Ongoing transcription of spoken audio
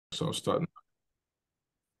So I'll start.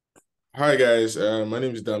 Hi guys, my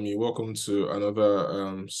name is Dami. Welcome to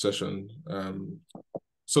another session,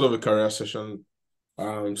 sort of a career session.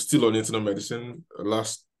 Still on internal medicine.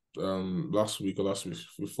 Last week or last week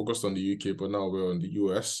we focused on the UK, but now we're on the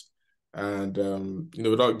US. And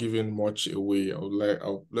without giving much away,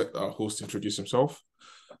 I'll let our host introduce himself.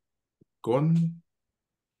 Go on.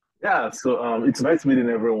 Yeah, so it's nice meeting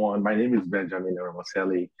everyone. My name is Benjamin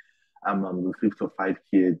Eromosele. I'm the fifth of five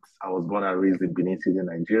kids. I was born and raised in Benin City,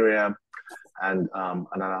 Nigeria, and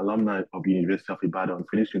an alumni of the University of Ibadan.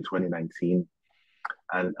 Finished in 2019,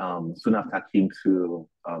 and soon after I came to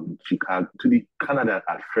Chicago, to the Canada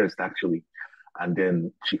at first actually, and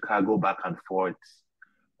then Chicago back and forth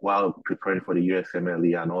while preparing for the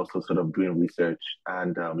USMLE and also sort of doing research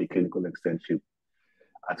and a clinical externship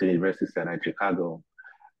at the University of Sinai, Chicago.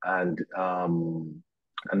 And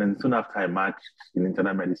and then soon after I matched in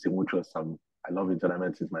internal medicine, which was I love internal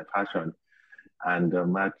medicine, it's my passion, and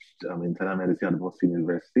matched internal medicine at Boston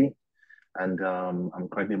University. And I'm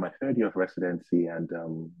currently in my third year of residency and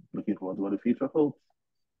looking forward to what the future holds.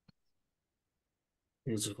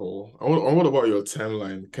 Beautiful. And what about your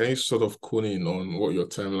timeline? Can you sort of cone in on what your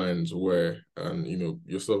timelines were and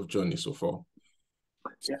your sort of journey so far?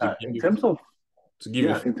 To Yeah, in give terms of to give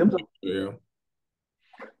yeah, a in terms of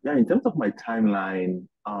yeah. in terms of my timeline,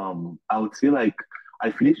 I would say like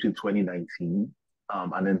I finished in 2019,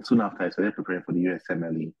 and then soon after I started preparing for the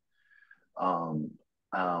USMLE.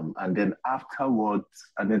 Um, and then afterwards,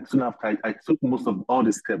 and then soon after, I took most of all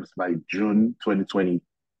the steps by June 2020,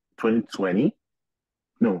 2020.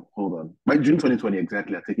 No, hold on. By June 2020,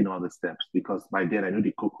 exactly, I've taken all the steps because by then I knew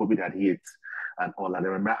the COVID had hit and all. And I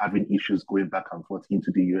remember having issues going back and forth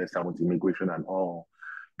into the US and with immigration and all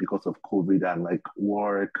because of COVID and like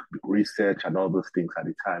work, research, and all those things at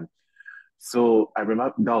the time. So I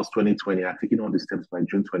remember that was 2020. I've taken all the steps by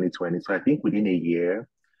June 2020. So I think within a year,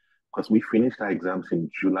 because we finished our exams in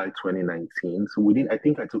July 2019. So I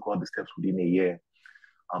think I took all the steps within a year.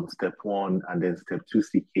 Step one and then step two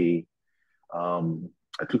CK. Um,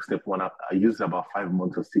 I took step one. I used about 5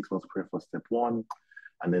 months or 6 months prep for step one.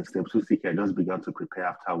 And then step two CK, I just began to prepare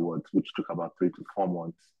afterwards, which took about 3 to 4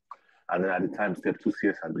 months. And then at the time, step two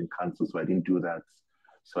CS had been cancelled, so I didn't do that.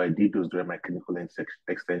 So I did those during my clinical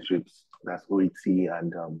externships. That's OET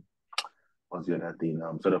and what's the other thing?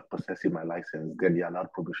 Sort of processing my license. Then they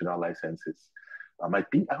allowed provisional licenses. I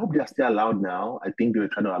hope they are still allowed now. I think they were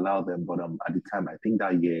trying to allow them, but at the time, I think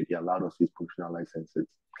that year they allowed us to use provisional licenses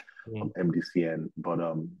Mm. from MDCN. But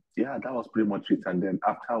yeah, that was pretty much it. And then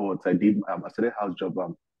afterwards, I started house job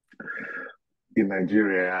in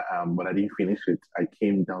Nigeria, but I didn't finish it. I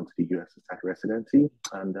came down to the US to start residency,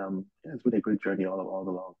 and yeah, it's been a great journey all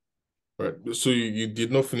along. Right. So you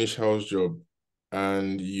did not finish house job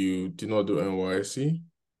and you did not do NYC,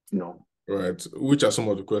 No, right? Which are some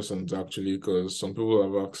of the questions actually, because some people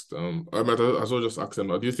have asked, I might as well just ask them,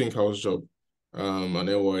 do you think house job and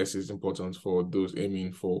NYC is important for those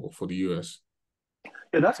aiming for the US?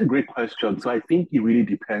 yeah, that's a great question. So I think it really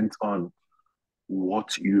depends on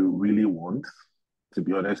what you really want, to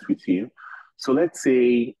be honest with you. So let's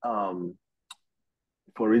say,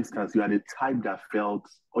 for instance, you are the type that felt,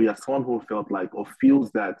 or you're someone who felt like, or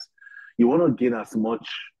feels that you want to gain as much,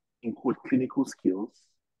 in quote, clinical skills,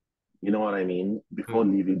 you know what I mean, before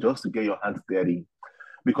Mm. leaving, just to get your hands dirty.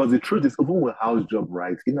 Because the truth is, even with house job,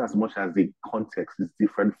 right, in as much as the context is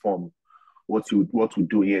different from what we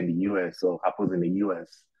do here in the US or happens in the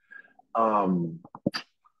US, um,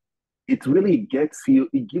 it really it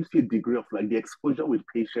gives you a degree of like the exposure with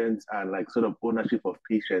patients and like sort of ownership of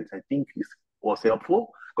patients. I think was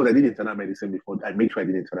helpful because I did internal medicine before. I made sure I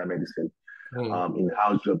did internal medicine Mm. in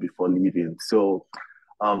house job before leaving. So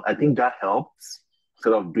I think that helps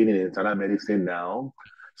sort of being in internal medicine now.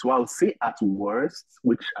 So I'll say at worst,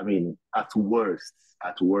 which I mean, at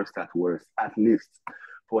least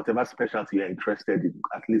for whatever specialty you're interested in,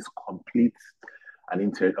 at least complete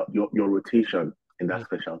your rotation in that Mm.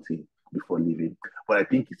 specialty before leaving. But I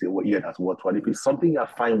think it's a year that's worthwhile. If it's something you're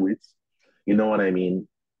fine with, you know what I mean,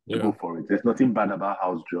 Yeah. go for it. There's nothing bad about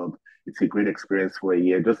house job. It's a great experience for a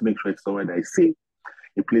year. Just make sure it's somewhere that is safe,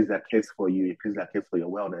 a place that cares for you, a place that cares for your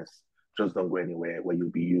wellness. Just don't go anywhere where you'll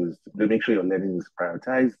be used. Make sure your learning is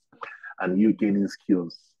prioritized and you gaining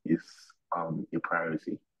skills is a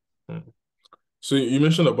priority. Mm. So you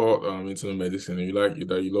mentioned about internal medicine. You like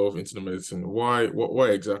that you love internal medicine. Why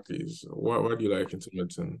exactly why do you like internal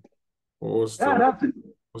medicine? What was Yeah, the that's it.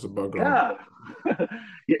 what's the background? Yeah.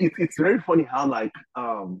 Yeah, it's very funny how like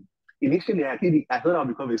initially I thought I'll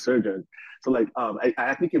become a surgeon. So like I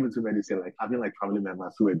actually came into medicine like having like family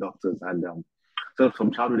members who were doctors and So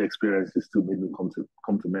some childhood experiences too made me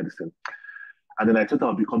come to medicine. And then I thought I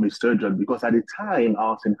would become a surgeon because at the time I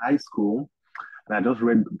was in high school and I just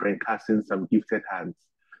read Brent Carson's Some Gifted Hands.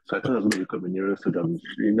 So I thought I was going to become a neurosurgeon.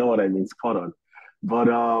 You know what I mean? Spot on. But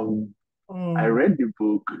I Oh. read the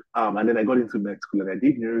book, and then I got into med school and I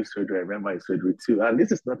did neurosurgery. I ran my surgery too. And this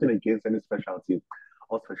is nothing against any specialty.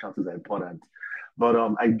 All specialties are important. But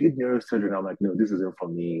I did neurosurgery and I'm like, no, this isn't for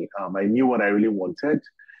me. I knew what I really wanted.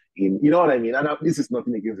 You know what I mean? And this is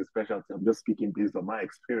nothing against the specialty. I'm just speaking based on my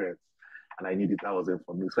experience. And I knew that wasn't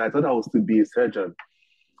for me. So I thought I was to be a surgeon.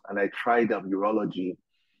 And I tried urology.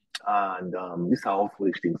 And these are all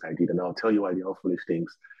foolish things I did. And I'll tell you why they're all foolish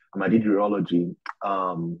things. I did urology.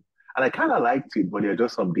 And I kind of liked it, but there are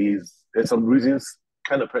just some days, there's some reasons,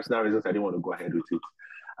 kind of personal reasons I didn't want to go ahead with it.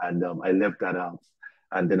 And I left that out.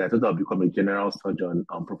 And then I thought I'd become a general surgeon.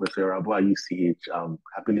 Professor Rabo at UCH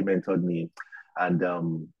happily mentored me. And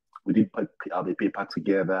we did the paper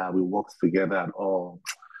together. We worked together and all.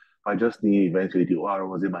 I just knew eventually the OR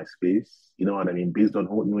was in my space. You know what I mean? Based on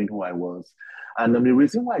knowing who I was. And the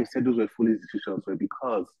reason why I said those were foolish decisions is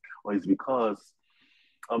because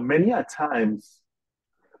many a times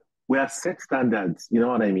we have set standards, you know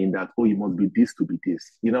what I mean? That, oh, you must be this to be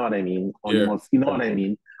this, you know what I mean? Or you Yeah. must, you know what I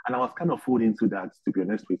mean? And I was kind of fooled into that, to be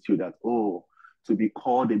honest with you, that, oh, to be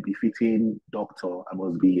called a befitting doctor, I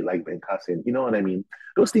must be like Ben Carson, you know what I mean?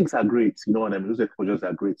 Those things are great, you know what I mean? Those exposures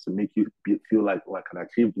are great to make you feel like, oh, I can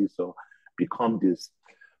achieve this or become this.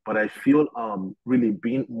 But I feel really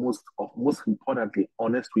being most importantly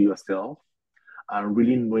honest with yourself and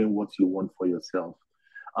really knowing what you want for yourself.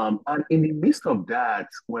 And in the midst of that,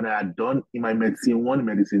 when I had done in my medicine one,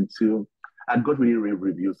 medicine two, I got really rave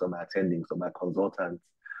reviews on my attendings, on my consultants.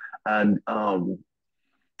 And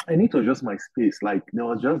I need to adjust my space. Like there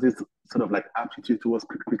was just this sort of like aptitude towards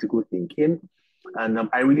critical thinking. And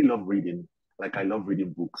I really love reading. Like I love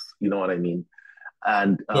reading books, you know what I mean?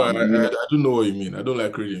 And No, I don't know what you mean. I don't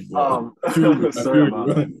like reading, but um, I feel you. I sorry feel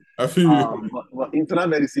about that. you. I feel you. But internal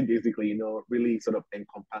medicine basically, really sort of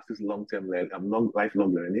encompasses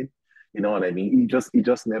lifelong learning. You know what I mean? It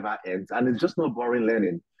just never ends, and it's just not boring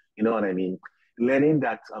learning. You know what I mean? Learning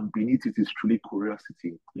that beneath it is truly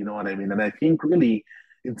curiosity. You know what I mean? And I think really,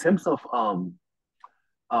 in terms of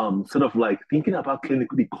sort of like thinking about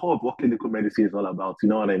the core of what clinical medicine is all about. You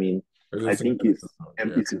know what I mean? I think Yeah.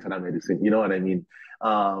 it's internal medicine. You know what I mean?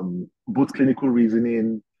 Both clinical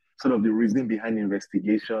reasoning, sort of the reasoning behind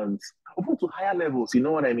investigations, over to higher levels. You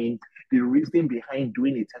know what I mean? The reasoning behind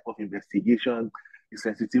doing a type of investigation, the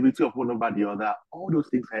sensitivity of one over the other. All those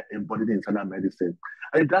things are embodied in internal medicine.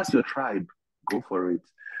 And if that's your tribe, go for it.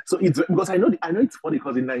 So it's because I know it's funny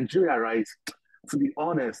because in Nigeria, right? To be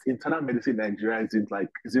honest, internal medicine in Nigeria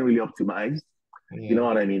isn't really optimized. You know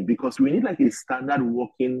Mm. what I mean? Because we need like a standard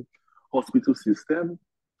working hospital system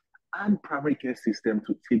and primary care system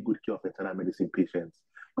to take good care of internal medicine patients.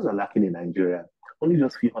 Those are lacking in Nigeria. Only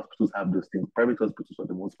just few hospitals have those things. Private hospitals for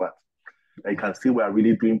the most part. I can see we are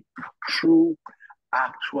really doing true,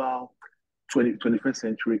 actual 21st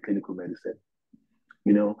century clinical medicine.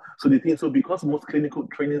 So because most clinical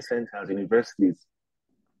training centers, universities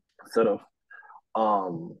sort of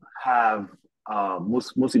have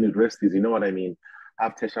most universities, you know what I mean,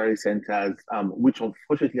 have tertiary centers, which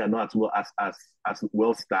unfortunately are not as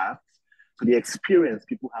well staffed. So the experience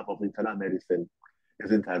people have of internal medicine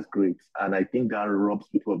isn't as great, and I think that robs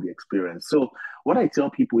people of the experience. So what I tell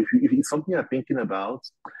people, if it's something you're thinking about,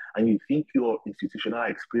 and you think your institutional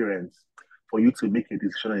experience for you to make a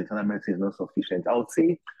decision on internal medicine is not sufficient, I would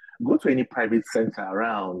say go to any private center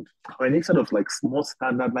around or any sort of like small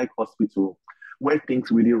standard like hospital where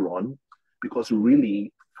things really run. Because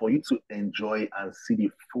really, for you to enjoy and see the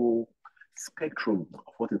full spectrum of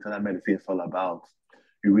what internal medicine is all about,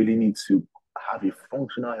 you really need to have a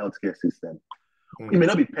functional healthcare system. It may Mm.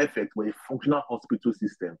 not be perfect, but a functional hospital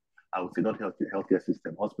system, I would say not healthcare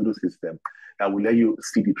system, hospital system that will let you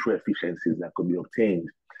see the true efficiencies that could be obtained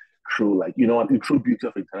through the true beauty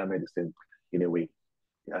of internal medicine in a way.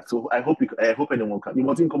 Yeah, so I hope anyone can. You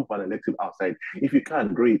mustn't come for an elective outside. If you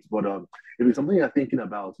can, great. But if it's something you're thinking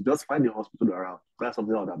about, just find a hospital around. That's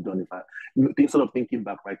something I would have done if sort of thinking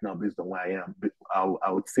back right now based on where I am. But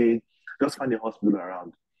I would say just find a hospital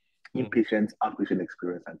around, Mm. inpatient, outpatient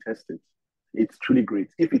experience, and test it. It's truly great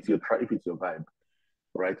if it's if it's your vibe,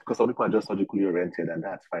 right? Because some people are just surgically oriented, and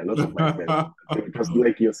that's fine. Lots of my friends, they're just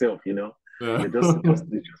like yourself, Yeah. they're just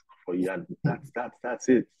for you, and that's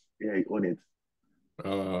it. Yeah, you own it.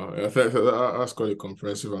 I think that's quite a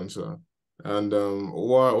comprehensive answer. And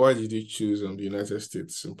why did you choose the United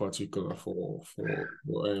States in particular for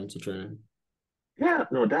to train? Yeah,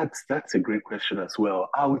 no, that's a great question as well.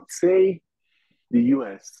 I would say the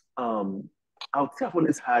US, I would say I've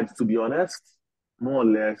always had, to be honest, more or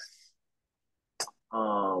less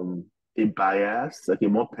um, a bias, like a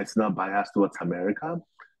more personal bias towards America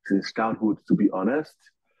since childhood, to be honest.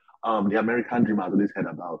 The American dream I've always heard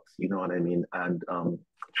about, you know what I mean? And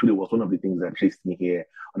truly was one of the things that chased me here,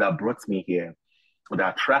 or that brought me here, or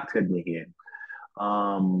that attracted me here.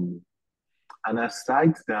 Um, and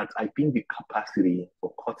aside that, I think the capacity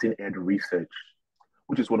for cutting edge research,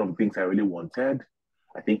 which is one of the things I really wanted,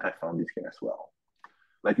 I think I found it here as well.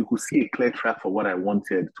 Like you could see a clear track for what I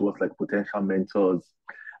wanted towards like potential mentors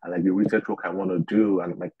and like the research work I want to do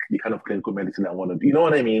and like the kind of clinical medicine I want to do. You know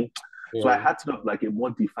what I mean? So I Yeah. had sort of like a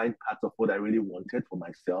more defined path of what I really wanted for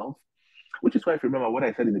myself, which is why if you remember what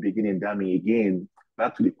I said in the beginning, Dami, again,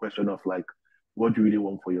 back to the question of like, what do you really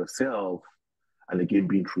want for yourself? And again,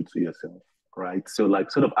 being true to yourself, right? So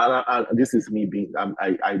like sort of, this is me being,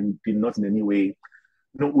 I did not in any way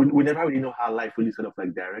no, we never really know how life really sort of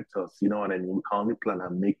like directs us. You know what I mean? We can only plan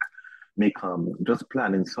and make just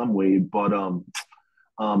plan in some way. But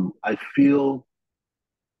I feel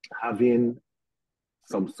having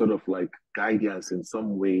some sort of like guidance in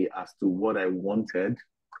some way as to what I wanted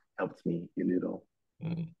helped me a little.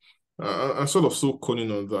 Mm. I'm sort of so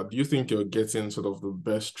conning on that. Do you think you're getting sort of the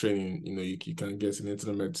best training you can get in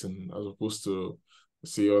internal medicine as opposed to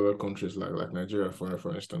say other countries like Nigeria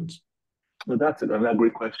for instance? So that's another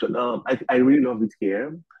great question. I really love it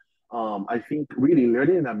here. I think really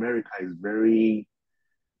learning in America is very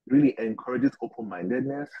really encourages open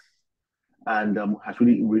mindedness and has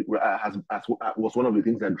really has was one of the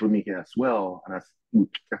things that drew me here as well, and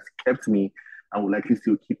has kept me and will likely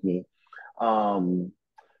still keep me. Um,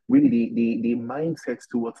 really, the mindset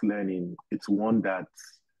towards learning, it's one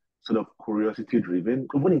that's sort of curiosity driven,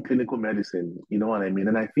 even in clinical medicine. You know what I mean?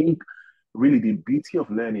 And I think really the beauty of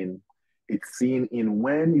learning, it's seen in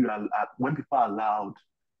when people are allowed.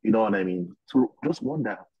 You know what I mean? To just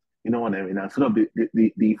wonder. You know what I mean? And sort of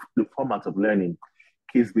the format of learning,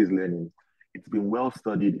 case-based learning. It's been well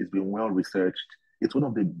studied, it's been well researched. It's one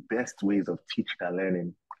of the best ways of teaching and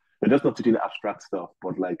learning. We're just not teaching abstract stuff,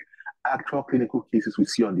 but like actual clinical cases we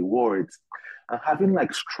see on the wards. And having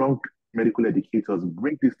like strong medical educators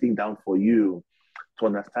break this thing down for you to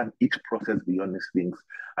understand each process beyond these things.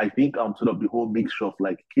 I think sort of the whole mixture of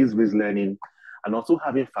like case-based learning and also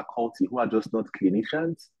having faculty who are just not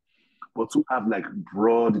clinicians, but to have like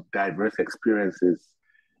broad, diverse experiences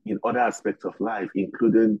in other aspects of life,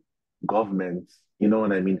 including government. You know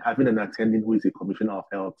what I mean? Having an attending who is a commissioner of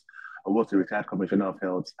health or was a retired commissioner of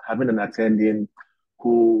health, having an attending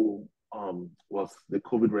who was the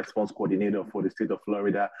COVID response coordinator for the state of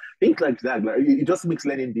Florida, things like that. Like, it just makes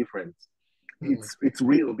learning different. Mm. It's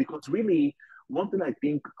real because really one thing I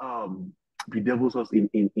think bedevils us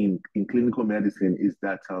in clinical medicine is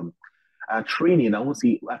that our training, I won't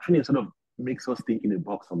say our training sort of makes us think in a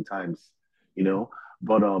box sometimes, you know.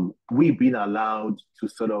 But we've been allowed to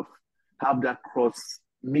sort of have that cross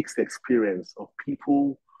mixed experience of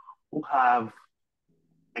people who have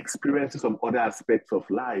experiences from other aspects of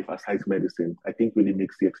life aside medicine. I think really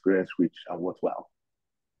makes the experience rich and worthwhile.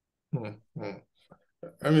 Mm. Mm.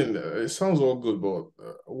 I mean, it sounds all good, but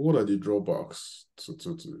what are the drawbacks to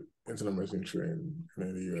internal medicine training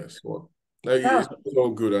in the US? What like Yeah. it's all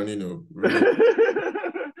good and really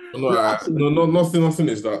no, No, no, absolutely. nothing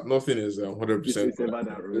is that. Nothing is 100%. It's about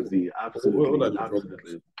that, Rosie. What are Absolutely, the drawbacks?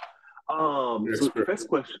 absolutely. Your So the experience. first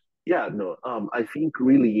question, yeah, no, I think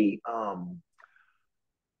really,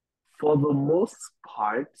 for the most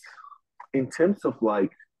part, in terms of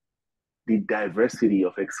like the diversity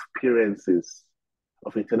of experiences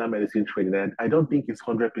of internal medicine training, and I don't think it's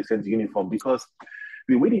 100% uniform because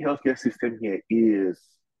the way the healthcare system here is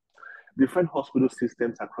different hospital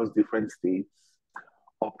systems across different states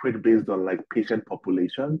operate based on like patient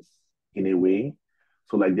populations in a way.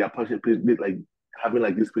 So like they are like having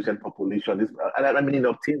like this patient population, and I mean it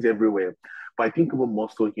obtains everywhere, but I think even more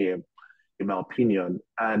so here, in my opinion.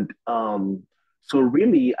 And so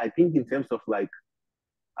really, I think in terms of like,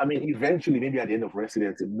 I mean, eventually, maybe at the end of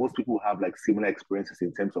residency, most people have like similar experiences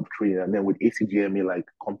in terms of training, and then with ACGME like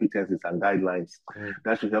competencies and guidelines, Mm.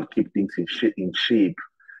 that should help keep things in shape.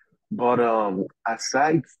 But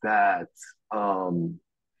aside that, um,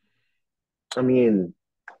 I mean,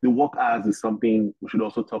 the work hours is something we should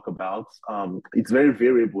also talk about. It's very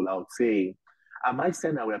variable, I would say. I might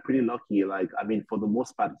say that we're pretty lucky. Like, I mean, for the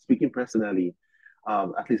most part, speaking personally,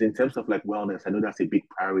 at least in terms of like wellness, I know that's a big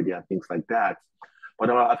priority and things like that. But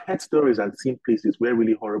I've heard stories and seen places where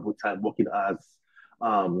really horrible time working hours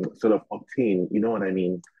sort of obtain. You know what I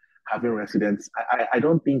mean? Having residents, I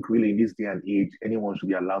don't think really in this day and age anyone should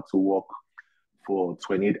be allowed to work for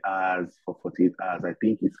 28 hours, for 48 hours. I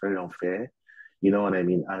think it's very unfair. You know what I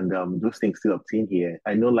mean? And those things still obtain here.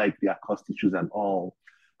 I know like there are cost issues and all,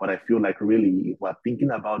 but I feel like really if we're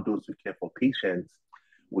thinking about those who care for patients,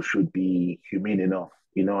 we should be humane enough,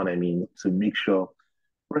 you know what I mean, to make sure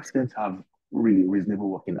residents have really reasonable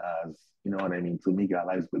working hours, you know what I mean, to make their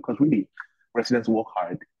lives because really residents work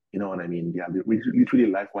hard, you know what I mean. They are literally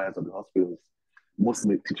life wires of the hospitals, most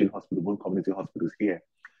teaching hospitals, both community hospitals here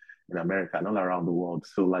in America and all around the world.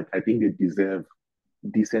 So like I think they deserve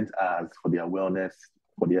decent hours for their wellness,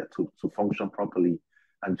 for their to function properly,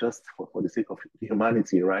 and just for the sake of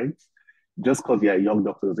humanity, right? Just because they are young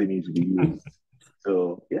doctors doesn't need to be used.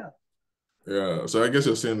 So yeah. Yeah. So I guess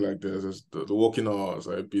you're saying like the working hours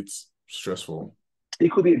are a bit stressful.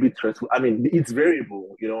 It could be a bit stressful. I mean, it's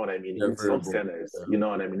variable, you know what I mean? Yeah, In some variable. centers, Yeah. you know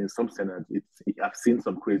what I mean? In some centers, I've seen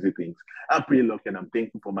some crazy things. I'm pretty lucky and I'm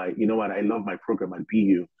thankful for my, you know what, I love my program at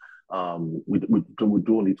BU. We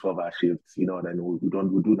do only 12-hour shifts, you know what I mean? We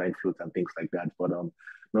do night floats and things like that. But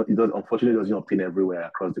no, it does unfortunately doesn't obtain everywhere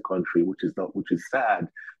across the country, which is sad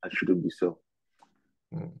and shouldn't be so.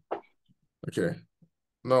 Mm. Okay.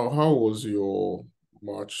 Now, how was your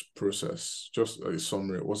March process? Just a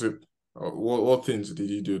summary. Was it what things did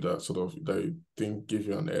you do that sort of that you think give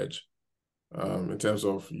you an edge in terms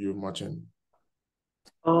of you marching?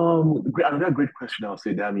 Another great question, I'll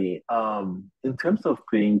say, Dami. In terms of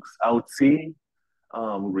things, I would say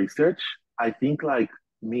research. I think like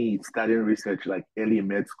me studying research like early in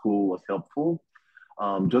med school was helpful.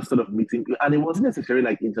 Just sort of meeting, and it wasn't necessarily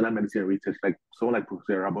like internal medicine research, like someone like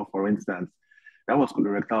Professor Rabo, for instance, that was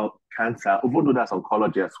colorectal cancer, even though that's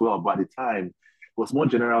oncology as well, but at the time it was more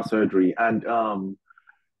general surgery. And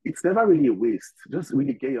it's never really a waste. Just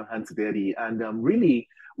really get your hands dirty. And really,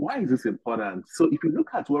 why is this important? So if you look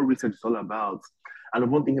at what research is all about, and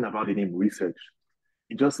I'm not thinking about the name research,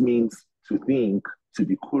 it just means to think, to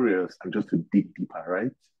be curious, and just to dig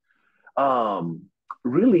deeper, right? Um,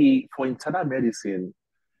 Really, for internal medicine,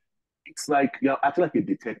 it's like you're acting like a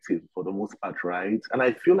detective for the most part, right? And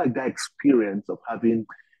I feel like that experience of having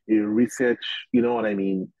a research, you know what I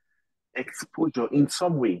mean, exposure in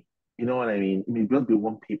some way, you know what I mean? It may just be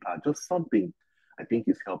one paper, just something I think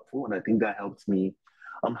is helpful. And I think that helps me.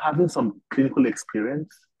 Having some clinical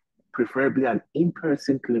experience, preferably an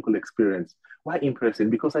in-person clinical experience. Why in-person?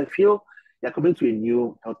 Because I feel you're coming to a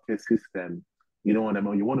new healthcare system. You know what I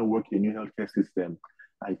mean? You want to work in a new healthcare system,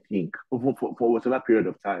 I think, for whatever period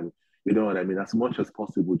of time. You know what I mean? As much as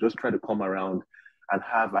possible, just try to come around and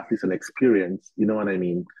have at least an experience. You know what I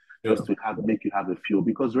mean? Yeah. Just to have make you have a feel.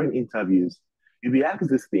 Because during interviews, you'll be asked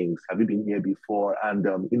these things. Have you been here before? And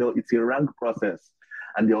you know, it's a rank process,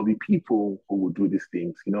 and there'll be people who will do these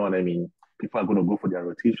things. You know what I mean? People are going to go for their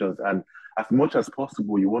rotations, and as much as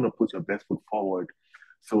possible, you want to put your best foot forward.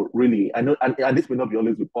 So really, I know, and this may not be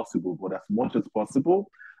always be possible, but as much as possible,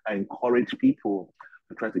 I encourage people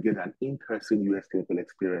to try to get an in-person US clinical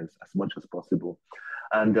experience as much as possible.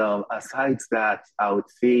 And aside that, I would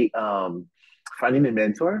say finding a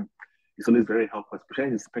mentor is always very helpful, especially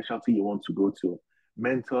in the specialty you want to go to.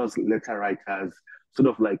 Mentors, letter writers, sort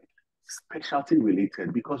of like specialty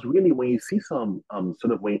related. Because really, when you see some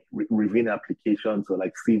sort of when reviewing applications or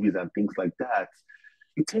like CVs and things like that,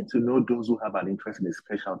 you tend to know those who have an interest in a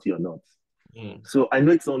specialty or not. Mm. So I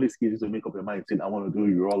know it's only easy to make up your mind saying, I want to do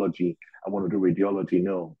urology, I want to do radiology.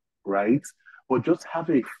 No, right? But just have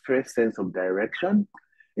a fair sense of direction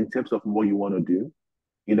in terms of what you want to do.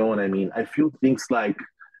 You know what I mean? I feel things like,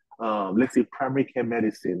 let's say, primary care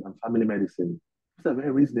medicine and family medicine. These are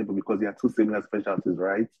very reasonable because they are two similar specialties,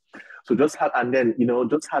 right? So just have, and then, you know,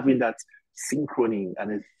 just having that synchrony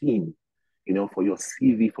and a theme, you know, for your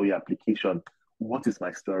CV, for your application. What is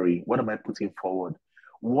my story? What am I putting forward?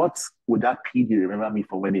 What would that PD remember me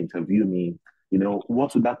for when they interview me? You know,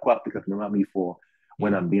 what would that co-applicant remember me for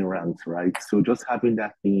when Mm. I'm being ranked, right? So just having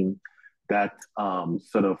that theme, that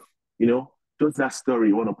sort of, you know, just that story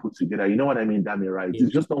you want to put together. You know what I mean, Danny, right? Yeah.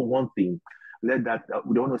 It's just not one thing. Let that,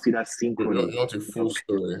 we don't want to see that synchrony. You want a You full know,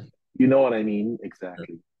 story. you know what I mean? Yeah.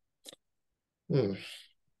 Exactly. Hmm.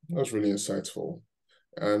 That's really insightful.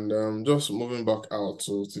 And just moving back out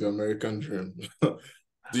to the American dream.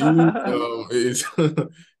 Do you is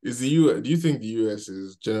is the U do you think the US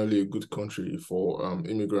is generally a good country for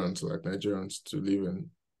immigrants like Nigerians to live in?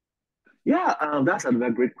 Yeah, that's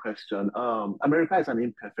another great question. America is an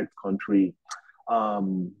imperfect country,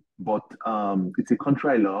 but it's a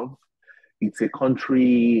country I love. It's a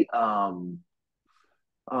country,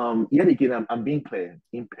 yet again, I'm being clear,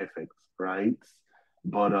 imperfect, right?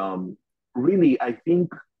 But really, I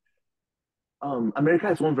think America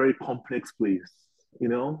is one very complex place.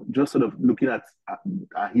 just sort of looking at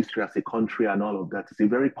our history as a country and all of that. It's a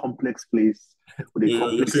very complex place with a You're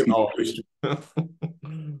complex saying our history.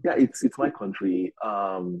 history. Yeah, it's my country.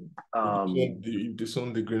 You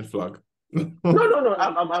disown the green flag. No, no, no.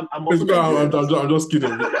 I'm It's also good. Nigerian as I'm well. just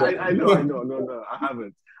kidding. I know, I know. No, no, I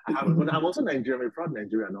haven't. I haven't. But I'm also Nigerian, a proud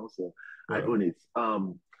Nigerian also. I Yeah. own it.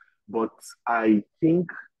 But I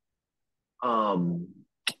think um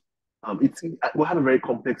it's we have a very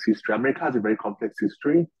complex history. America has a very complex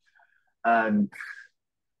history, and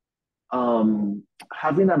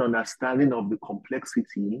having an understanding of the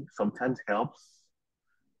complexity sometimes helps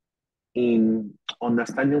in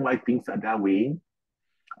understanding why things are that way,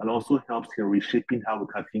 and also helps in reshaping how we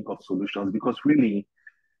can think of solutions. Because really,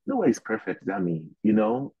 nowhere is perfect, Dami. You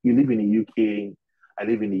live in the UK, I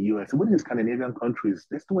live in the US. What in Scandinavian countries,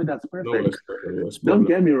 there's no way that's No, perfect. it's Don't problem.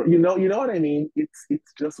 get me wrong. You know what I mean? It's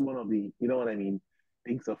just one of the, you know what I mean,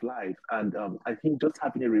 things of life. And I think just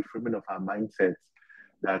having a reframing of our mindset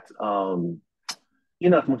that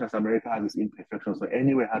in as much as America has its imperfections, or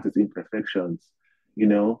anywhere has its imperfections, you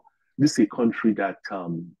know, this is a country that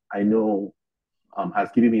I know has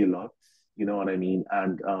given me a lot. You know what I mean?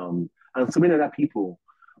 And so many other people.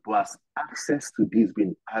 But has access to this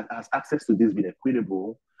been has access to this been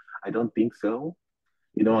equitable? I don't think so.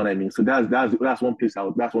 You know what I mean? So that's one place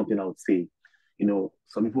that's one thing I would say.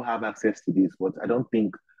 Some people have access to this, but I don't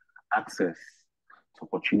think access to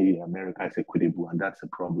opportunity in America is equitable, and that's a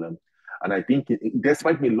problem. And I think,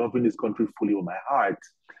 despite me loving this country fully with my heart,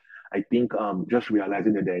 I think just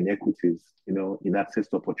realizing that there are inequities, in access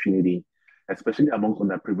to opportunity, especially amongst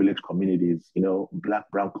underprivileged communities, Black,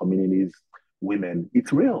 brown communities, women,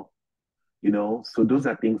 it's real. So those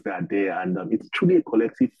are things that are there, and it's truly a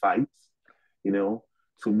collective fight, you know,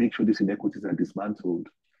 to make sure these inequities are dismantled,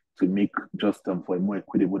 to make just for a more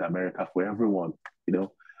equitable America for everyone, you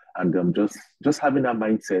know, and just having that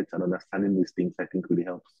mindset and understanding these things, I think really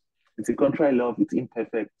helps. It's a country I love. It's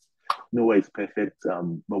imperfect. Nowhere is perfect,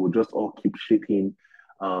 but we'll just all keep shaping.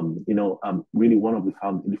 Really, one of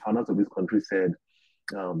the founders of this country said,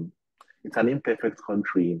 um, "It's an imperfect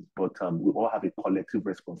country, but we all have a collective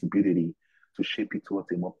responsibility to shape it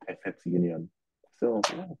towards a more perfect union." So,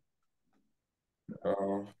 yeah.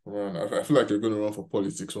 Man, I feel like you're going to run for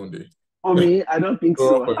politics one day. For me, I don't think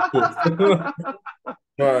Go run so. for a post.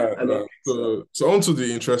 Right, I don't man. think so. So on to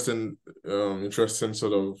the interesting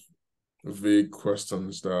sort of vague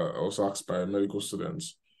questions that I was asked by medical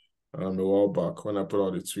students a while back when I put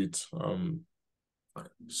out a tweet.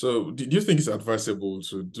 So do you think it's advisable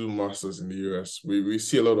to do masters in the US? We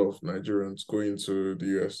see a lot of Nigerians going to the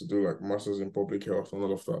US to do like masters in public health and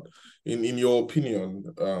all of that. In your opinion,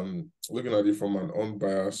 looking at it from an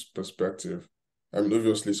unbiased perspective, I mean,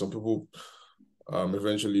 obviously some people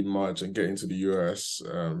eventually march and get into the US,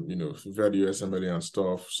 via the USMLE and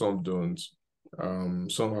stuff. Some don't.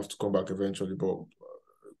 Some have to come back eventually. But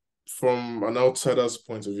from an outsider's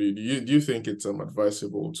point of view, do you think it's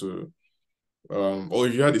advisable to or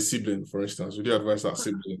if you had a sibling, for instance, would you advise that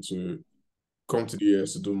sibling to come to the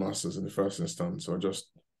US to do masters in the first instance, or just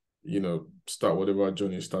start whatever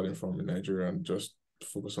journey you're starting from in Nigeria and just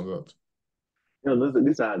focus on that?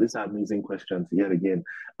 These are amazing questions yet again.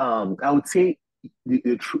 I would say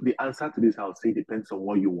the answer to this, I would say, depends on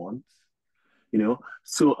what you want.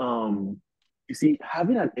 So you see,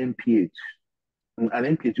 having an MPH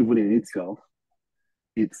even in itself,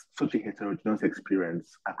 it's such a heterogeneous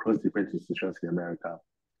experience across different institutions in America.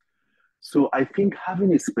 So I think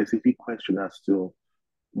having a specific question as to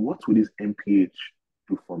what would this MPH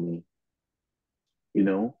do for me, you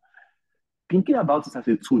know, thinking about it as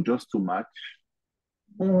a tool just to match.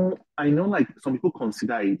 I know, like, some people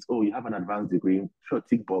consider it, oh, you have an advanced degree, sure,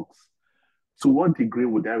 tick box. To what degree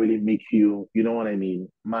would that really make you, you know what I mean,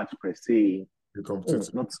 match per se? You're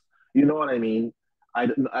competitive. Not, you know what I mean?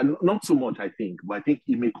 Not so much, I think, but I think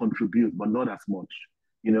it may contribute, but not as much,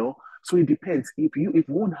 you know? So it depends. If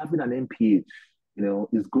one having an MPH,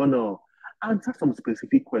 is gonna answer some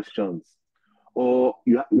specific questions, or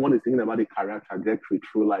one is thinking about the career trajectory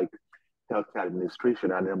through like healthcare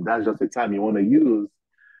administration, and that's just the time you want to use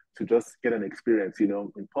to just get an experience, in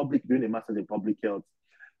public, doing a master's in public health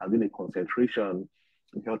and doing a concentration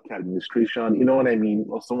in healthcare administration, you know what I mean?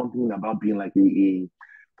 Or someone thinking about being like a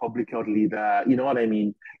public health leader, you know what I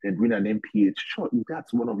mean? Then doing an MPH. Sure, if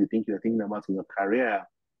that's one of the things you're thinking about in your career,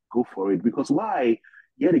 go for it. Because why?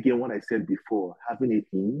 Yet again, what I said before, having a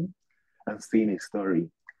theme and saying a story.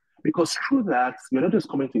 Because through that, you're not just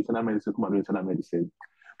coming to internal medicine, come and do internal medicine.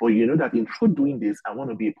 But you know that in through doing this, I want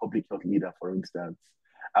to be a public health leader, for instance.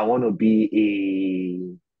 I want to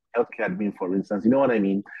be a healthcare admin, for instance. You know what I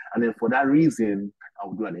mean? And then for that reason, I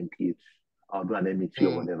will do an MPH. I'll do an MHA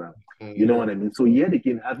or Mm, whatever. You know yeah, what I mean? So yet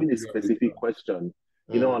again, having a yeah, specific question,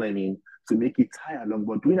 you know mm, what I mean, to make it tie along,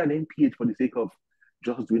 but doing an MPH for the sake of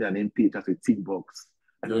just doing an MPH as a tick box,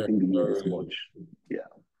 I don't yeah. think the yields much. Yeah.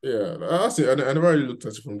 Yeah, that's it. I never really looked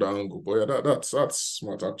at it from that angle, but yeah, that's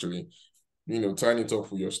smart actually. Tying it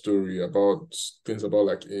up with your story about things about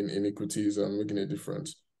like inequities and making a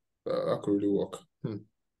difference. That could really work.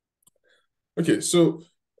 Okay, so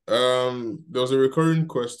there was a recurring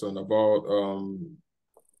question about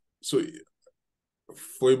so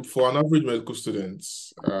for an average medical student,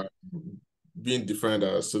 being defined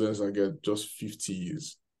as students that get just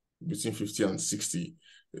 50s, between 50 and 60,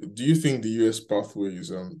 do you think the US pathway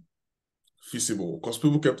is feasible? Because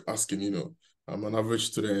people kept asking, I'm an average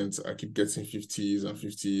student, I keep getting 50s and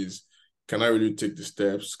 50s. Can I really take the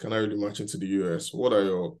steps? Can I really march into the US? What are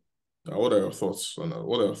your thoughts on that?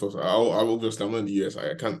 What are your thoughts? Obviously I'm not in the US.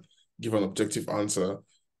 I can't give an objective answer.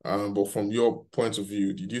 But from your point of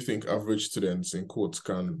view, do you think average students in quotes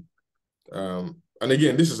can and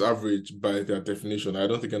again, this is average by their definition. I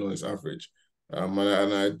don't think anyone is average. And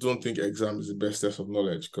I don't think exam is the best test of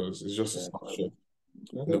knowledge because it's just a Yeah. snapshot.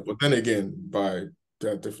 Mm-hmm. But then again, by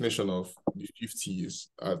their definition of the 50s,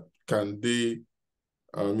 can they,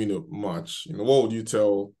 match? What would you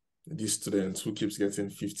tell these students who keeps getting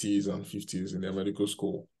 50s and 50s in their medical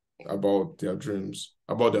school about their dreams,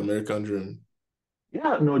 about the American dream?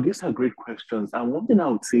 Yeah, no, these are great questions. And one thing I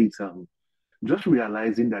would say is just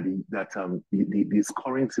realizing that this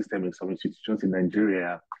current system in some institutions in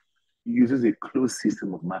Nigeria uses a closed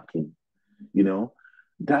system of marking. You know,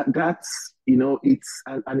 that's it's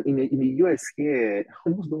and in the US here,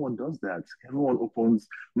 almost no one does that. Everyone opens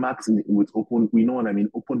marks with open, you know what I mean,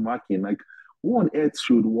 open marking. Like, who on earth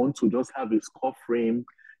should want to just have a score frame,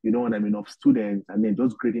 you know what I mean, of students and then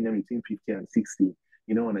just grading them between 50 and 60,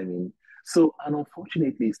 you know what I mean? So, and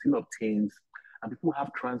unfortunately, it still obtains, and people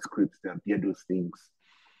have transcripts that bear those things.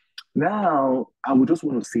 Now, I would just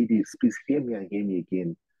want to say this, please hear me and hear me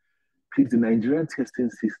again. Please, the Nigerian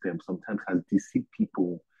testing system sometimes has deceived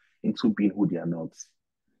people into being who they are not.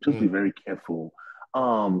 Just be Mm, very careful.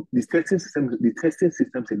 The testing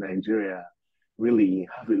systems in Nigeria really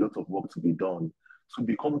have a lot of work to be done to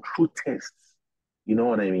become true tests. You know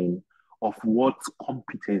what I mean? Of what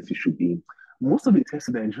competency should be. Most of the tests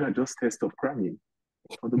in Nigeria are just tests of cramming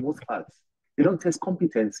for the most part. They don't test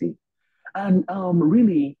competency. And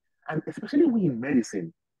really, and especially we in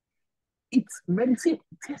medicine, it's medicine.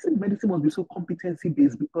 Testing medicine must be so competency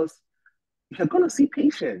based because if you're going to see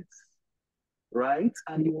patients, right,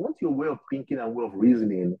 and you want your way of thinking and way of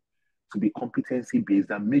reasoning to be competency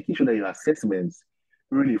based and making sure that your assessments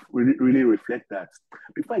really reflect that.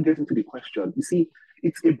 Before I get into the question, you see,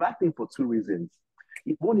 it's a bad thing for two reasons.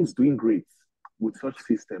 If one is doing great with such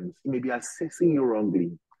systems, it may be assessing you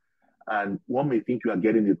wrongly, and one may think you are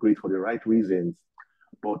getting the grade for the right reasons,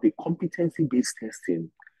 but the competency-based testing,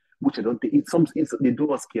 which I don't think they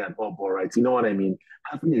do us care and all, but right, you know what I mean?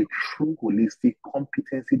 Having a true holistic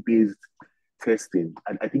competency-based testing,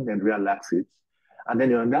 I think Nigeria lacks it. And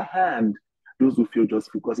then on that hand, those who feel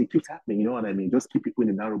just because it keeps happening, you know what I mean? Just keep people in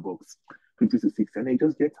the narrow box, 50 to 60, and they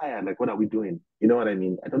just get tired. Like, what are we doing? You know what I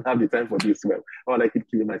mean? I don't have the time for this. Well, or I keep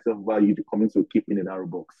killing myself while you coming to keep me in the narrow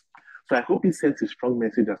box. So I hope it sends a strong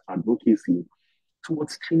message as advocacy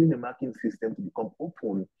towards changing the marking system to become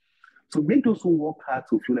open, to make those who work hard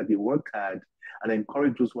to feel like they work hard, and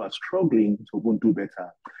encourage those who are struggling to go and do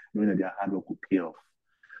better, knowing that their hard work will pay off.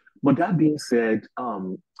 But that being said,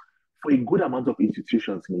 for a good amount of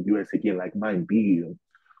institutions in the US, again, like mine, BU,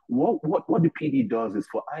 what the PD does is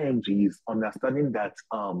for IMGs, understanding that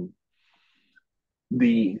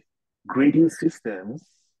the grading systems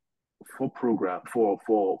for program for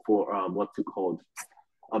what's it called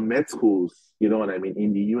med schools, you know what I mean,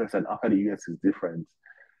 in the US and after the US is different.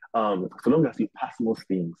 So long as you pass most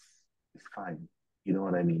things, it's fine. You know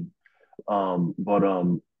what I mean? But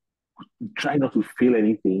try not to fail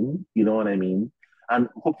anything, you know what I mean? And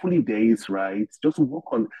hopefully there is, right? Just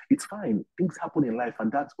work on it's fine. Things happen in life and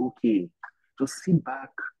that's okay. Just sit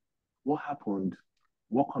back, what happened,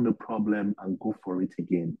 work on the problem and go for it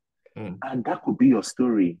again. mm, And that could be your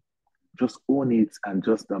story. Just own it and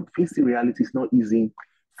just face the reality. It's not easy.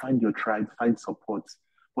 Find your tribe, find support,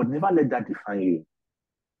 but never let that define you,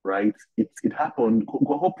 right? It happened.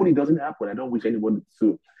 Hopefully, it doesn't happen. I don't wish anyone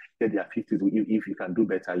to get their 50s if you can do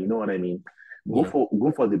better. You know what I mean? yeah.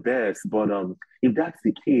 Go for the best. But if that's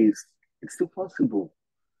the case, it's still possible.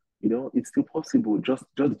 You know, it's still possible. Just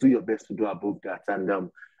do your best to do above that. And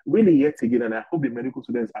really, yet again, and I hope the medical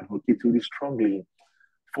students advocate really strongly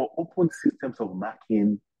for open systems of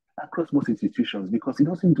marking across most institutions because it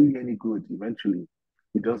doesn't do you any good eventually.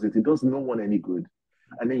 It doesn't. It does no one any good.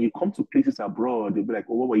 And then you come to places abroad, they'll be like,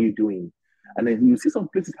 oh, what were you doing? And then you see some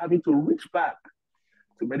places having to reach back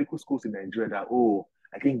to medical schools in Nigeria that, oh,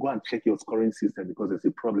 I can go and check your scoring system because there's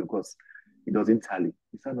a problem because it doesn't tally.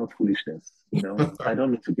 Is that not foolishness? I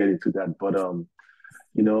don't mean to get into that, but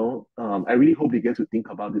I really hope they get to think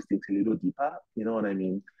about these things a little deeper. You know what I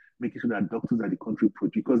mean? Making sure that doctors at the country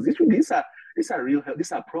produce because these are real health,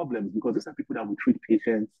 these are problems because these are people that will treat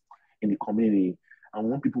patients in the community and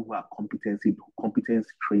want people who are competence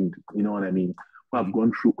trained. You know what I mean? Who have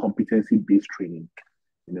gone through competency based training.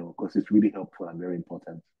 Because it's really helpful and very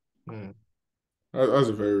important. Mm. That's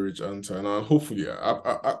a very rich answer, and hopefully,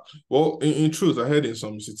 well, in truth, I heard in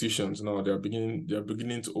some institutions now they're beginning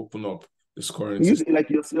to open up the scoring You system. like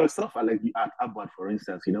yourself, and like at Abbott, for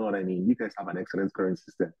instance, you know what I mean. You guys have an excellent current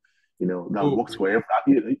system, that Oh, works for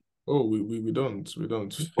every. we don't.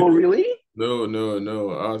 Oh, really? No, no, no.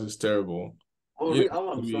 Ours is terrible. Oh, You really? know,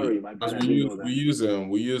 Oh, I'm we sorry, my as bad. I didn't know that.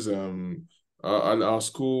 we use our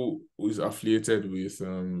school is affiliated with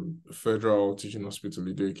Federal Teaching Hospital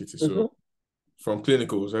Ido Ekiti. So Mm-hmm. from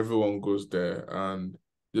clinicals, everyone goes there, and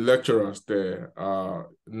the lecturers there are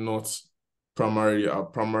primarily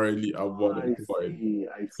Oh, award I qualified. see.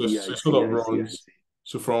 I So, see. so I it sort see. of I see. I runs. see.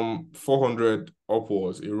 So from 400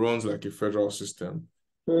 upwards, it runs like a federal system.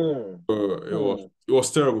 Hmm. It was Hmm. it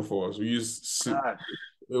was terrible for us. We used Gosh.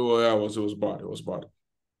 it was bad. It was bad.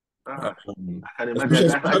 Gosh. Um, I can imagine. especially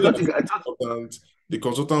I especially thought you. I thought. the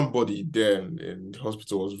consultant body then in the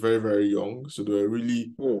hospital was very, very young. So they were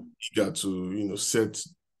really Hmm. eager to, set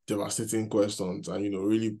devastating questions and,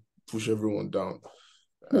 really push everyone down.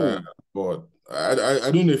 Uh, Hmm. but I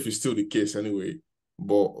don't know if it's still the case anyway.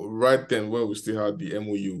 But right then, when we still had the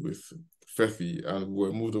MOU with Fethi and we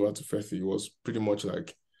were moved over to Fethi, it was pretty much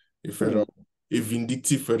like a Hmm. federal, a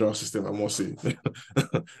vindictive federal system, I must say.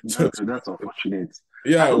 So, That's unfortunate. I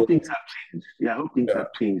yeah, hope things have changed. Yeah, I hope things yeah,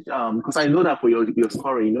 have changed. Because I know that for your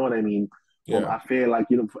story, you know what I mean. From yeah. affair, like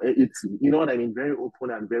it's you know what I mean, very open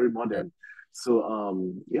and very Yeah. modern.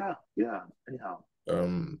 So yeah, yeah. Anyhow,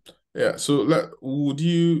 Um, yeah, so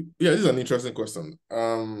this is an interesting question.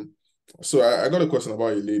 So I got a question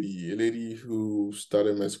about a lady who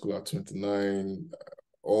started med school at 29,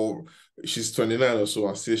 or she's 29 or so,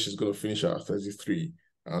 and says she's gonna finish at 33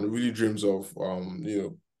 and really dreams of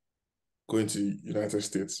going to United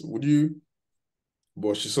States.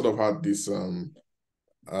 But she sort of had this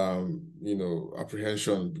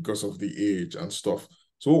apprehension because of the age and stuff.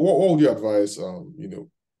 So what would you advise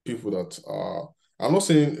people that are, I'm not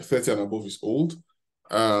saying 30 and above is old,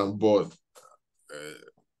 but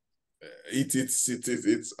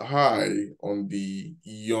it's high on the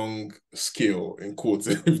young scale in quotes,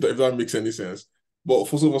 if that makes any sense. But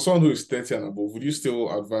for someone who is 30 and above, would you still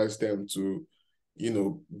advise them to,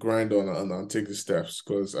 grind on and take the steps?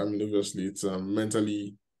 Because I mean, obviously it's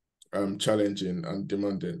mentally challenging and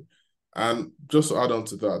demanding. And just to add on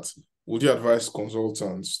to that, would you advise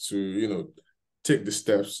consultants to, take the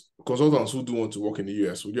steps? Consultants who do want to work in the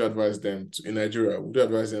US, would you advise them to, in Nigeria, would you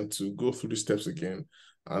advise them to go through the steps again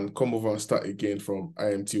and come over and start again from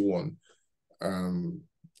IMT1? Um,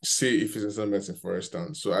 Say if it's in medicine, for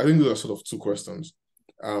instance. So I think those are sort of two questions.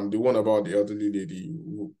 The one about the elderly lady,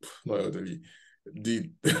 not elderly, the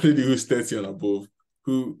lady who's 30 and above,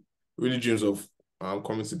 who really dreams of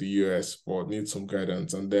coming to the US but needs some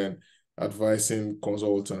guidance, and then advising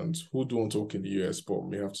consultants who don't work in the US but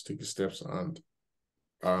may have to take the steps and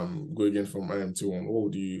go again from IMT1.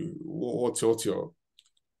 What's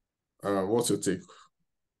your take?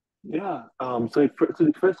 yeah. So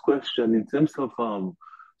the first question in terms of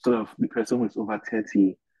sort of the person who is over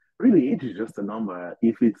 30, really age is just a number.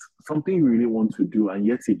 If it's something you really want to do, and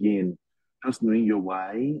yet again, just knowing your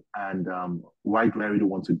why and why do I really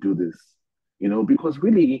want to do this? Because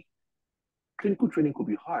really clinical training could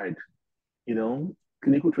be hard. You know,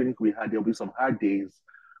 clinical training could be hard. There'll be some hard days,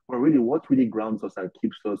 but really, what really grounds us and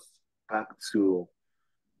keeps us back to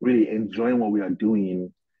really enjoying what we are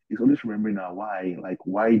doing is always remembering our why. Like,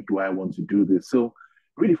 why do I want to do this? So,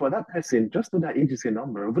 really, for that person, just know that age is a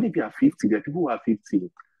number. Even if you are 50, there are people who are 50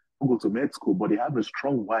 who go to med school, but they have a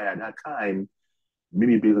strong why at that time,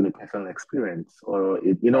 maybe based on a personal experience or,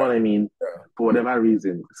 you know what I mean, for Yeah, whatever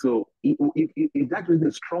reason. So, if that reason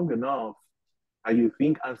is strong enough and you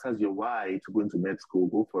think answers your why to go into med school,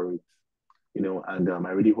 go for it. And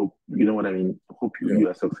I really hope, you know what I mean, hope you, yeah. you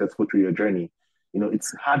are successful through your journey.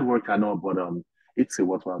 It's hard work, I know, but it's a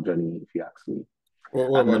worthwhile journey if you ask me.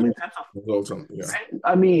 What And about in terms of consultant? Yeah, same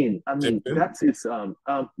thing. that's it's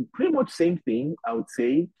pretty much same thing, I would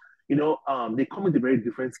say. They come with a very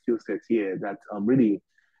different skill set here that really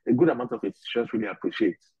a good amount of it just really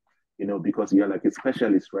appreciates. because you're like a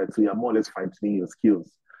specialist, right? So you're more or less fine-tuning your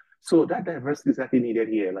skills. So that diversity is actually needed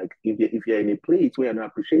here. Like if you're in a place where you're not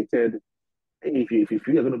appreciated, if you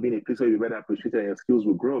feel you're going to be in a place where you're better appreciated and your skills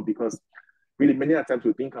will grow, because really many times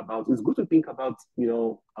we think about, it's good to think about,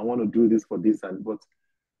 I want to do this for this, but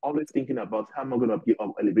always thinking about how am I going to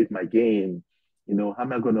elevate my game, how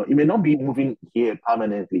am I going to, it may not be moving here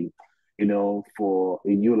permanently, for a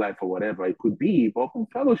new life or whatever it could be, but from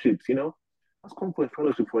fellowships, let's come for a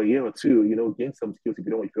fellowship for a year or two, gain some skills if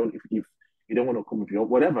you don't want to come, if you don't,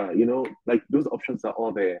 whatever, like those options are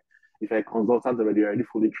all there. If you're a consultant already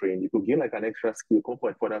fully trained, you could gain like an extra skill, come for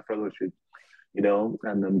a further fellowship,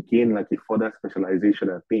 and gain like a further specialization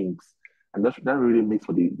and things. And that really makes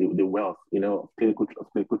for the wealth, of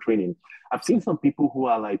clinical training. I've seen some people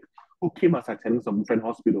who came as attendants of different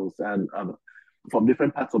hospitals and from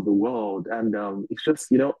different parts of the world. And it's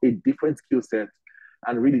just, a different skill set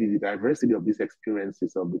and really the diversity of these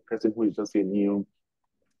experiences of the person who is just a new,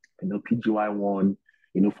 PGY1,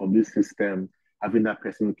 from this system, having that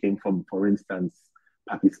person who came from, for instance,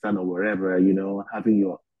 Pakistan or wherever, having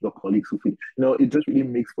your colleagues who feel, it just really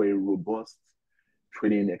makes for a robust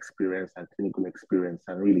training experience and clinical experience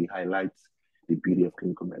and really highlights the beauty of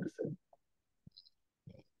clinical medicine.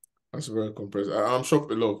 That's very comprehensive. I'm sure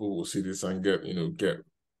a lot of people will see this and get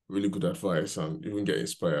really good advice and even get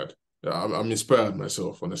inspired. Yeah, I'm inspired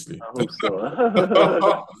myself, honestly. I hope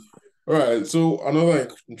so. All right, so another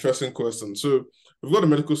interesting question. So we've got a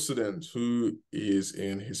medical student who is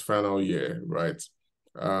in his final year, right?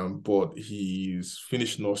 But he's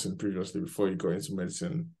finished nursing previously before he got into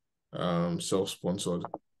medicine, self-sponsored,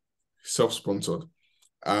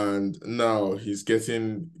 and now he's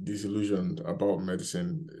getting disillusioned about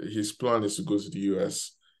medicine. His plan is to go to the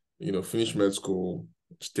US, finish med school,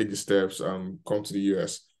 take the steps, and come to the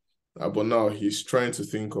US. But now he's trying to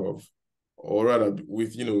think of, or rather,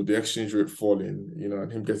 with the exchange rate falling,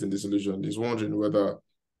 and him getting disillusioned, he's wondering whether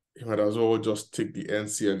he might as well just take the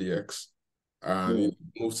NCLEX and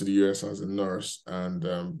move to the US as a nurse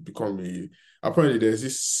and become a. Apparently, there's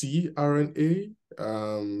this CRNA,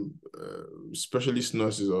 specialist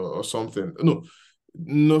nurses or something. No,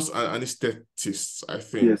 nurse and anesthetists, I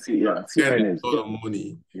think. Yes, yeah, Earn CRNAs, a lot of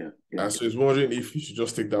money. yeah. So he's wondering if you should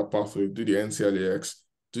just take that pathway, do the NCLEX,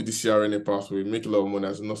 do the CRNA pathway, make a lot of money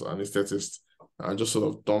as a nurse anesthetist, and just sort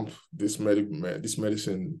of dump this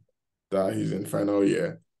medicine that he's in final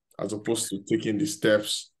year, as opposed to taking the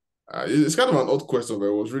steps. It's kind of an odd question, but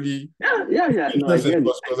it was really yeah. No, I interesting get it.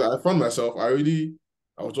 because I found myself, I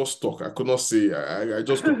was just stuck. I could not say. I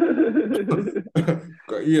just could. Yeah.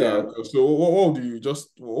 Yeah, So what do you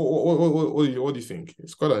just what do you think?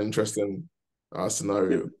 It's quite an interesting okay.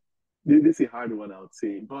 scenario. This is a hard one, I would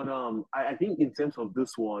say. But I think in terms of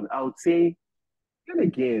this one, I would say, then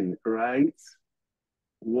again, right?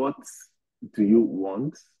 What do you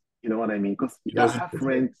want? You know what I mean? Because It I doesn't. have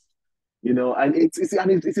friends, and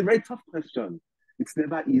it's a very tough question. It's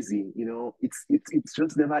never easy, it's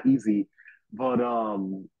just never easy. But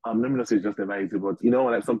let me not say it's just never easy, but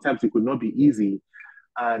like sometimes it could not be easy.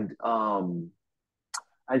 And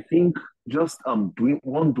I think just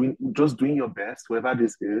doing your best, whatever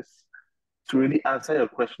this is, to really answer your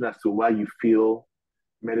question as to why you feel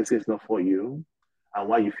medicine is not for you and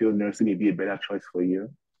why you feel nursing may be a better choice for you.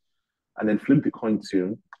 And then flip the coin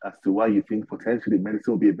too as to why you think potentially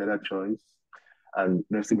medicine will be a better choice and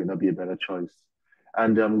nursing may not be a better choice.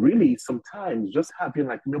 And really, sometimes just having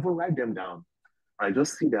like never write them down, right?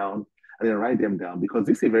 Just sit down and then write them down because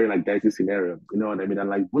this is a very like dicey scenario. You know what I mean? And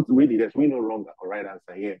like, what really there's really no wrong or right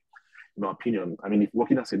answer here, in my opinion. I mean, if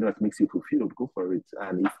working as a nurse makes you fulfilled, go for it.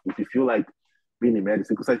 And if you feel like being in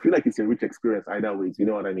medicine, because I feel like it's a rich experience either ways. You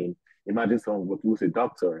know what I mean? Imagine someone who's a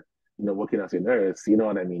doctor, working as a nurse. You know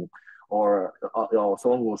what I mean? Or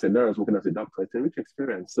someone who was a nurse working as a doctor. It's a rich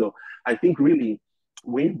experience. So I think really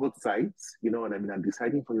weighing both sides, you know what I mean, and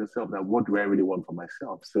deciding for yourself that what do I really want for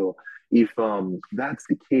myself. So if that's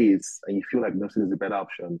the case and you feel like nursing is a better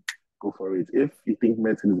option, go for it. If you think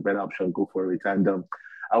medicine is a better option, go for it. And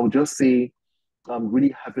I would just say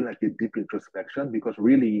really having like a deep introspection because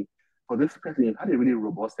really for this person you've had a really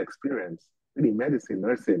robust experience, really medicine,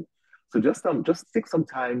 nursing. So just take some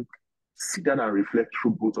time, sit down and reflect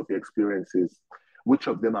through both of your experiences. Which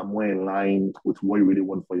of them are more in line with what you really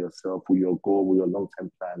want for yourself, with your goal, with your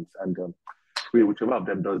long-term plans, and really whichever of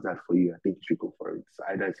them does that for you, I think you should go for it. So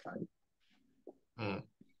either is fine. Mm.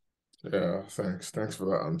 Yeah, thanks for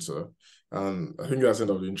that answer. And I think that's the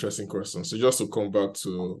end of the interesting questions. So just to come back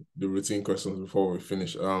to the routine questions before we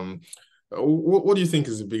finish, what do you think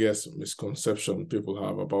is the biggest misconception people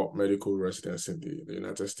have about medical residence in the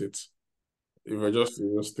United States? if you're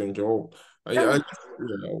just thinking, oh, Yeah.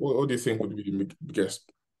 yeah, what do you think would be the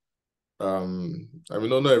biggest? I mean,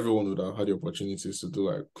 not everyone would have had the opportunities to do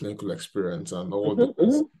like clinical experience and all Hmm,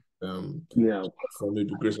 the hmm. um Yeah. from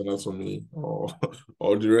maybe Grey's Anatomy or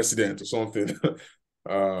or the resident or something,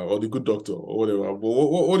 or the good doctor or whatever. But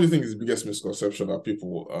what do you think is the biggest misconception that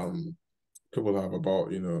people have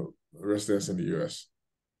about residents in the US?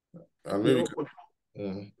 And You maybe know,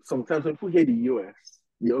 mm, sometimes when people hear the US,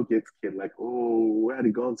 they all get scared, like, oh, where are the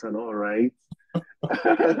guns and all, right?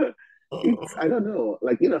 It's, I don't know,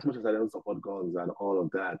 like, in as much as I don't support guns and all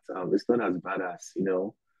of that, it's not as bad as,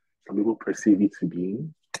 some people perceive it to be.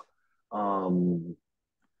 Um,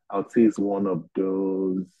 I would say it's one of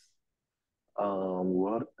those,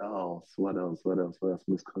 what else? What else? What else? What else?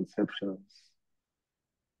 Misconceptions.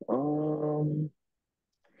 Um,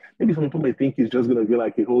 Maybe some people may think it's just gonna be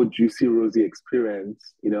like a whole juicy, rosy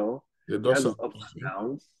experience, it It does has sound its ups interesting. and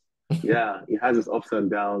downs. Yeah, it has its ups and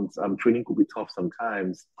downs. Training could be tough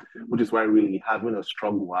sometimes, which is why really having a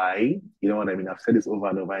strong why, you know what I mean? I've said this over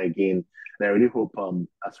and over again. And I really hope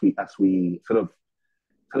as we sort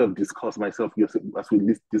of discuss myself, as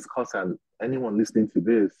we discuss and anyone listening to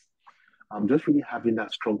this, just really having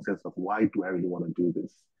that strong sense of why do I really want to do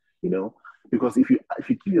this, you know? Because if you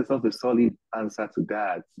give yourself a solid answer to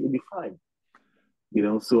that, you'll be fine.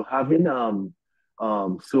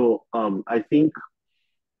 So I think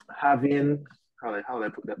having how do I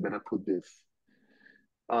put that better put this?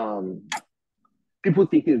 Um People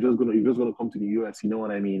thinking you're just gonna come to the US, you know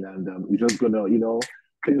what I mean? And you're just gonna,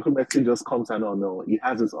 clinical medicine just comes and oh no, it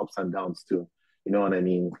has its ups and downs too. You know what I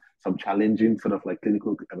mean? Some challenging sort of like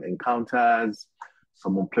clinical encounters,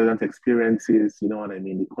 some unpleasant experiences, you know what I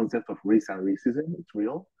mean? The concept of race and racism, it's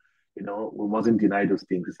real. We mustn't deny those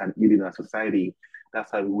things. It's an ill in our society.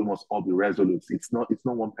 That's why we must all be resolute. It's not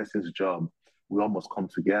one person's job. We all must come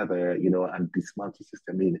together, and dismantle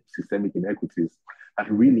systemic inequities that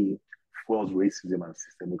really fuels racism and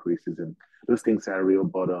systemic racism. Those things are real,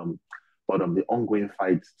 but the ongoing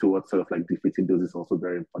fight towards sort of like defeating those is also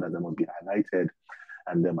very important. That must be highlighted.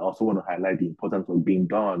 And I also want to highlight the importance of being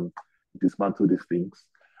done to dismantle these things.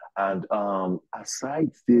 And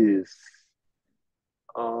aside this,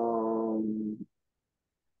 um,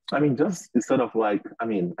 I mean, just it's sort of like, I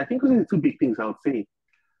think those are the two big things I would say.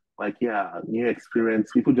 Like, yeah, new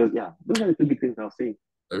experience. People just, yeah, those are the two big things I'll say.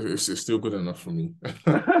 It's still good enough for me.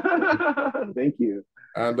 Thank you.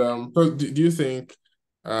 And but do you think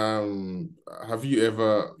have you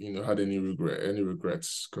ever had any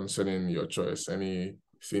regrets concerning your choice,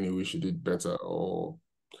 anything you wish you did better or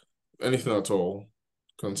anything at all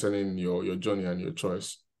concerning your journey and your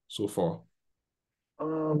choice so far?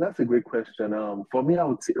 That's a great question. For me, I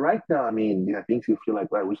would say right now, there are things you feel like,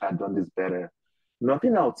 well, I wish I'd done this better.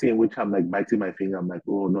 Nothing I would say in which I'm like biting my finger. I'm like,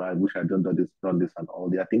 oh no, I wish I'd done this, and all.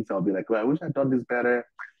 There are things I'll be like, well, I wish I'd done this better.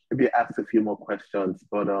 Maybe ask a few more questions,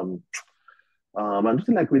 but I'm just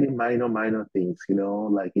like really minor things,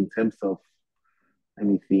 like in terms of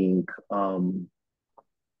anything. COVID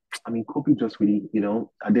just really,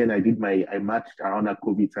 and then I matched around that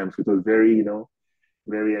COVID time, so it was very,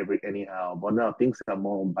 very anyhow. But now things are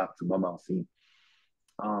more back to normalcy.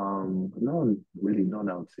 None, really, none,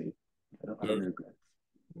 I would say. I don't have No, any regrets.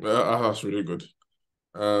 that's really good.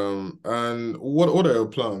 And what are your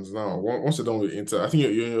plans now? Once you're done with inter, I think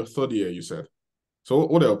you're in your third year, you said. So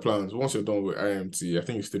what are your plans once you're done with IMT? I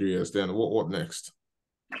think it's 3 years. Then what next?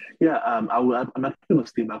 Yeah, I'm actually going to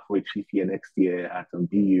stay back for a chief year next year at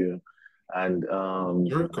BU, Sure, and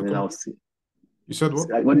then I'll see. You said what?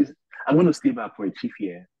 What is? I'm going to stay back for a chief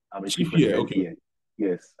year. I'm a chief Chief year. resident Okay. here.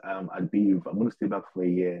 Yes, at BU. I'm going to stay back for a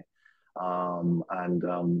year.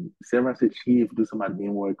 And serve as a chief, do some admin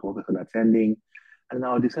work, work as an attending, and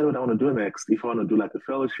I'll decide what I want to do next. If I want to do like a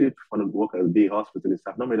fellowship, if I want to work as a day hospitalist,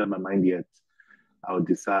 I've not made up my mind yet. I'll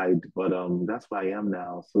decide, but that's where I am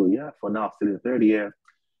now. So yeah, for now, still in the third year.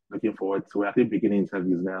 Looking forward to. I think beginning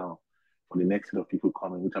interviews now for the next set of people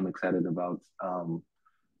coming, which I'm excited about.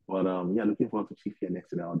 But yeah, looking forward to chief year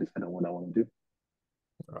next year. I'll decide on what I want to do.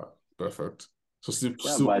 Perfect. So still,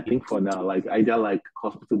 Yeah, still, but I think for now, like either like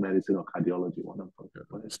hospital medicine or cardiology, one of them.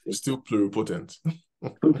 But let's see. still pluripotent.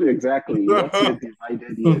 Exactly. You're not yet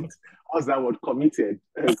divided yet. What's that word? Committed.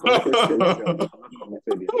 Committed stem cells. I'm not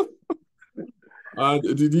committed yet.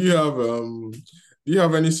 And do you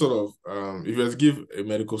have any sort of if you had to give a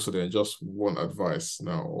medical student just one advice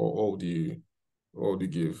now, or what would you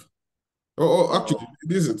give? Um, Actually,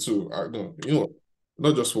 these are two. I no,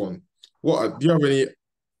 not just one. Do you have any,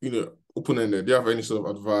 open-ended? Do you have any sort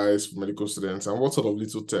of advice for medical students, and what sort of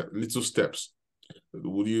little steps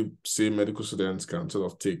would you say medical students can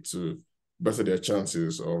sort of take to better their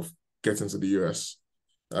chances of get into the US?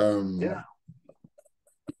 Yeah.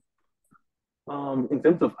 In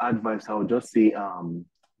terms of advice, I would just say,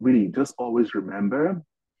 really, just always remember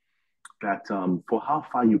that for how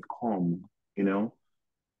far you've come, you know,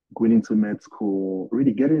 going into med school,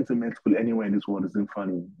 really getting into med school anywhere in this world isn't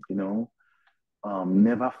funny, you know.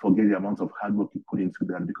 Never forget the amount of hard work you put into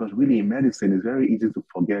that because really in medicine, it's very easy to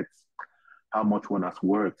forget how much one has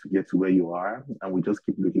worked to get to where you are. And we just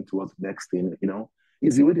keep looking towards the next thing, you know.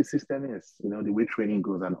 It's the way the system is, you know, the way training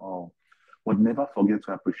goes and all. But never forget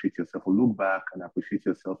to appreciate yourself or look back and appreciate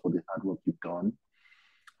yourself for the hard work you've done.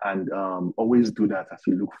 And always do that as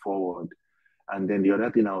you look forward. And then the other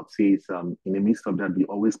thing I would say is in the midst of that, be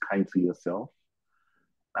always kind to yourself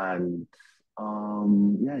and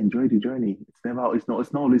yeah, enjoy the journey. It's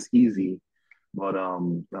not always easy, but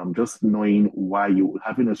just knowing why you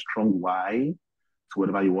having a strong why to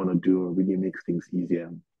whatever you want to do really makes things easier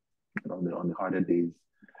on the harder days.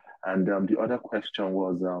 And the other question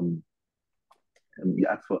was you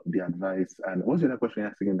asked for the advice. And what was the other question you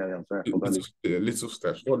asked again, Daniel? I'm sorry, I forgot it. Little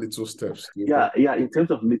steps. What little steps do you Yeah, think? yeah. In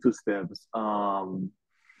terms of little steps,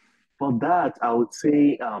 for that, I would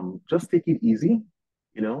say just take it easy,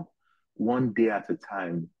 you know, one day at a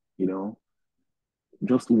time, you know,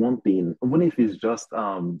 just one thing, even if it's just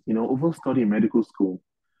you know, even studying medical school,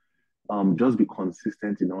 just be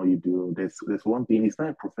consistent in all you do. There's one thing, it's not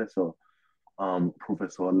a professor,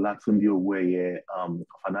 Professor Latunde Oweye, of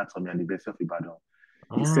anatomy at the University of Ibadan.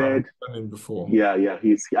 He Ah, said, I've done him before.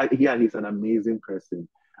 he's an amazing person.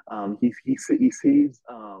 He says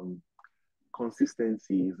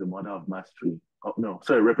consistency is the mother of mastery. Oh, no,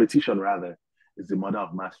 sorry, repetition rather is the mother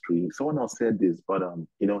of mastery. Someone else said this, but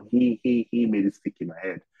you know, he made it stick in my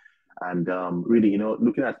head. And really, you know,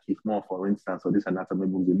 looking at Keith Moore, for instance, or this anatomy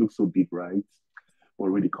book, they look so big, right? But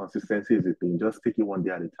really, consistency is the thing. Just take it one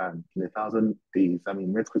day at a time. In 1,000 days, I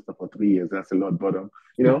mean, met Krista for 3 years, that's a lot. But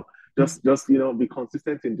you know, just you know, be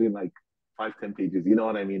consistent in doing like 5, 10 pages. You know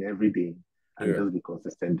what I mean? Every day, and Yeah. just be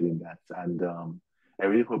consistent doing that. And I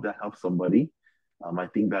really hope that helps somebody. I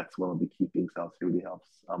think that's one of the key things that really helps.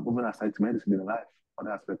 Moving aside to medicine in life,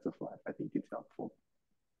 other aspects of life, I think it's helpful.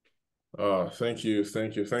 Thank you,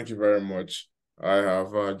 thank you very much. I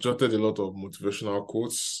have jotted a lot of motivational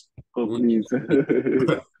quotes, Oh, which, please.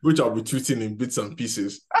 which I'll be tweeting in bits and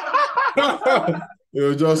pieces.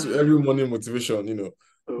 Just every morning motivation,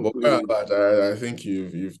 Oh, But by and please. large, I think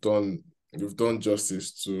you've done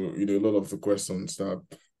justice to a lot of the questions that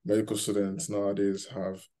medical students nowadays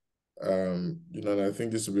have. And I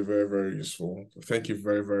think this will be very, very useful. Thank you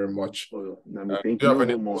very, very much. Oh, I mean, thank Do you you have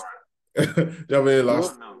any even more. do you have any No,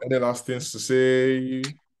 last no. any last things to say?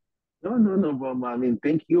 No, but I mean,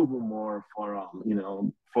 thank you even more for you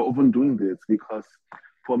know, for even doing this because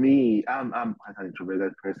for me, I'm quite an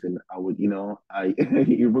introverted person. I would, you know, I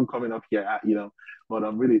even coming up here, you know, but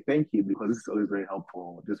I'm really thank you because this is always very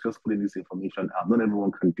helpful. Just putting this information out. Not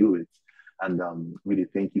everyone can do it, and really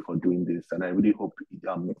thank you for doing this. And I really hope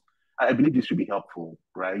I believe this should be helpful,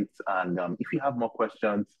 right? And if you have more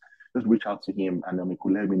questions, just reach out to him, and he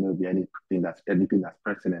could let me know if there's anything that's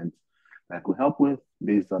pertinent that I could help with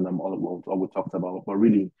based on all we talked about. But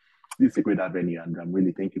really, this is a great avenue, and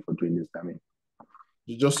really thank you for doing this, Dami.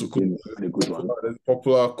 Just to It's quote been a good one. the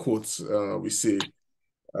popular quotes we say,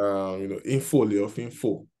 info lay off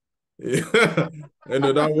info. Yeah.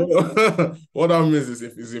 That what that means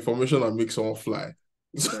is information that makes someone fly.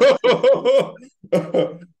 So That's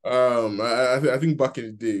true. I think back in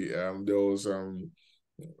the day, there was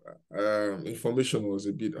information was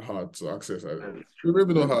a bit hard to access. That is true.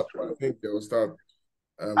 Maybe not That is hard, but I true. think there was that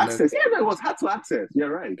Access, yeah, no, it was hard to access.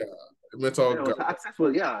 You're right. mental Yeah, it gap. was access.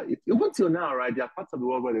 Well, yeah, even till now, right? There are parts of the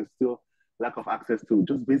world where there's still lack of access to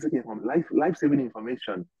just basic life saving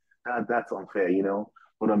information. That's unfair, you know.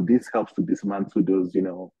 But this helps to dismantle those, you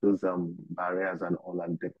know, those barriers and all,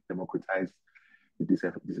 and democratize this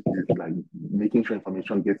like making sure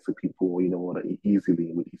information gets to people, you know,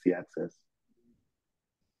 easily with easy access.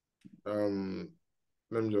 Um,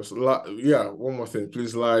 Let me just yeah, one more thing.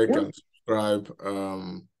 Please like Yeah. and subscribe.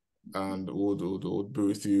 And would be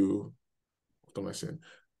with you. What am I saying?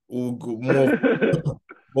 We'll go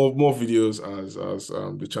more videos as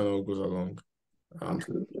the channel goes along. Thank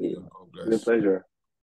Absolutely. you. God It's been a bless. pleasure.